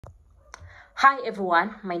Hi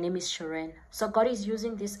everyone, my name is Sharon. So God is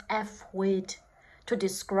using this F word to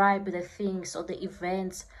describe the things or the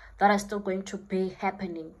events that are still going to be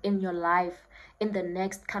happening in your life in the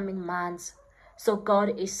next coming months. So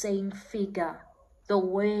God is saying figure. The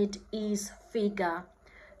word is figure.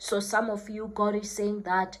 So some of you, God is saying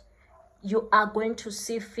that you are going to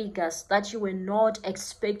see figures that you were not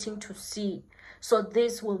expecting to see. So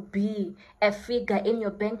this will be a figure in your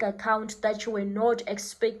bank account that you were not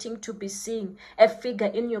expecting to be seeing, a figure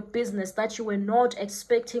in your business that you were not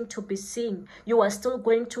expecting to be seeing. You are still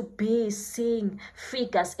going to be seeing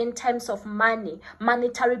figures in terms of money.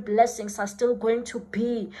 Monetary blessings are still going to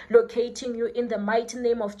be locating you in the mighty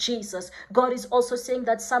name of Jesus. God is also saying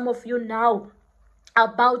that some of you now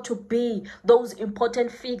about to be those important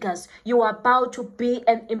figures. You are about to be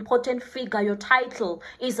an important figure. Your title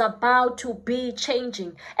is about to be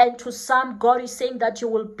changing, and to some, God is saying that you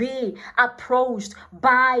will be approached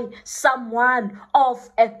by someone of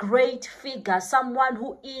a great figure, someone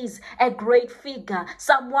who is a great figure,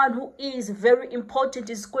 someone who is very important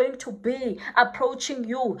is going to be approaching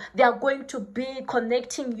you. They are going to be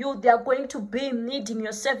connecting you. They are going to be needing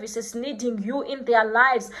your services, needing you in their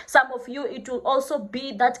lives. Some of you, it will also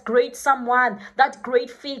be that great someone, that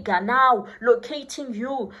great figure now locating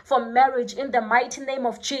you for marriage in the mighty name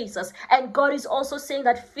of Jesus. And God is also saying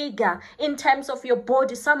that figure in terms of your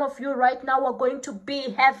body. Some of you right now are going to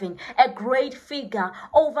be having a great figure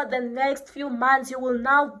over the next few months. You will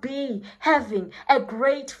now be having a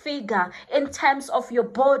great figure in terms of your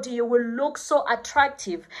body. You will look so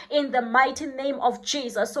attractive in the mighty name of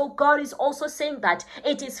Jesus. So God is also saying that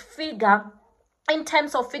it is figure in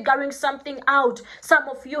terms of figuring something out. Some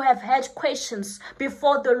of you have had questions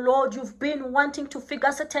before the Lord. You've been wanting to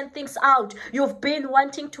figure certain things out. You've been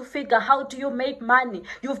wanting to figure how do you make money.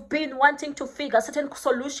 You've been wanting to figure certain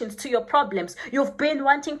solutions to your problems. You've been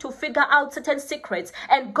wanting to figure out certain secrets.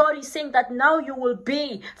 And God is saying that now you will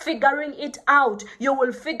be figuring it out. You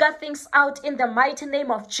will figure things out in the mighty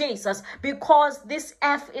name of Jesus, because this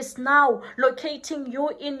F is now locating you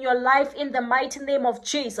in your life in the mighty name of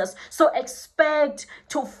Jesus. So expect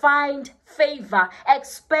to find favor.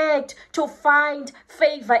 Expect to find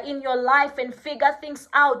favor in your life and figure things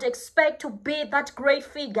out. Expect to be that great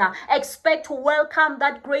figure. Expect to welcome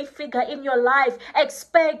that great figure in your life.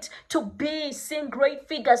 Expect to be seeing great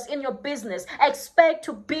figures in your business. Expect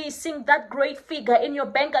to be seeing that great figure in your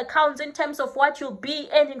bank accounts in terms of what you'll be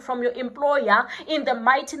earning from your employer in the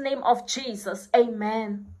mighty name of Jesus.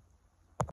 Amen.